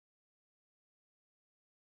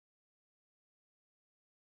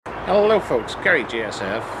Hello folks, Gary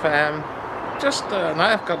GSF. Now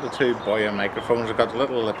I've got the two BY-M microphones. I've got the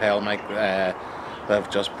little lapel mic that I've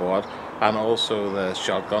just bought, and also the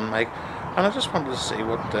shotgun mic, and I just wanted to see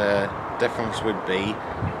what the difference would be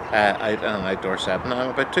out in an outdoor setting. Now,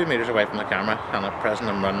 I'm about 2 meters away from the camera, and at present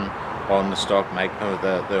I'm running on the stock mic, or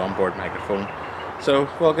the onboard microphone. So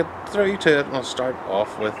we'll get through to it, and I'll start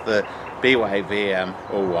off with the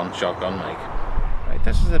BY-VM01 shotgun mic. Right,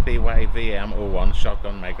 this is the BY-VM01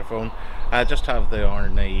 shotgun microphone. I just have the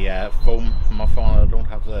ornery foam muff on it. I don't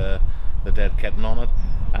have the dead kitten on it,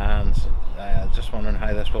 and just wondering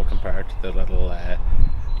how this will compare to the little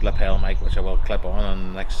lapel mic, which I will clip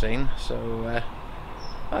on the next scene. So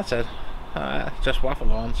that's it. Just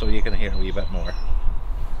waffle on so you can hear a wee bit more.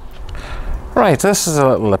 Right, this is a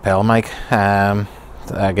little lapel mic.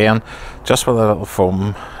 Again, just with a little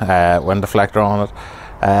foam wind deflector on it.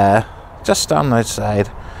 Just standing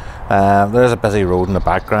outside. There's a busy road in the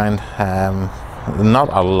background. Not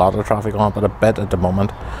a lot of traffic on it, but a bit at the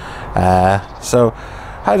moment. So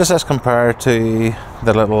how does this compare to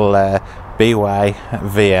the little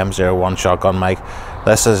BY-VM01 shotgun mic?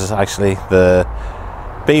 This is actually the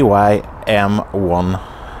BY-M1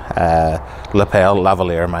 lapel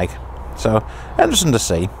lavalier mic. So interesting to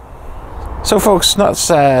see. So folks, that's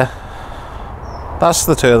the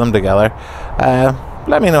two of them together.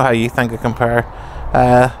 Let me know how you think they compare.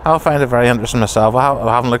 I'll find it very interesting myself.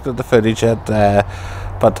 I haven't looked at the footage yet,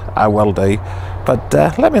 but I will do. But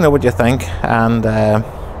let me know what you think, and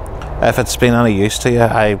if it's been any use to you,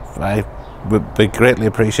 I would be greatly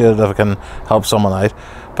appreciated if I can help someone out.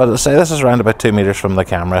 But as I say, this is around about 2 meters from the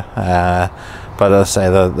camera, but as I say,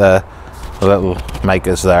 the little mic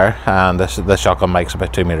is there, and the shotgun mic's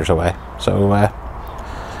about 2 meters away. So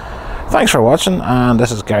thanks for watching, and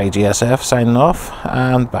this is Gary GSF signing off,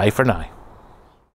 and bye for now.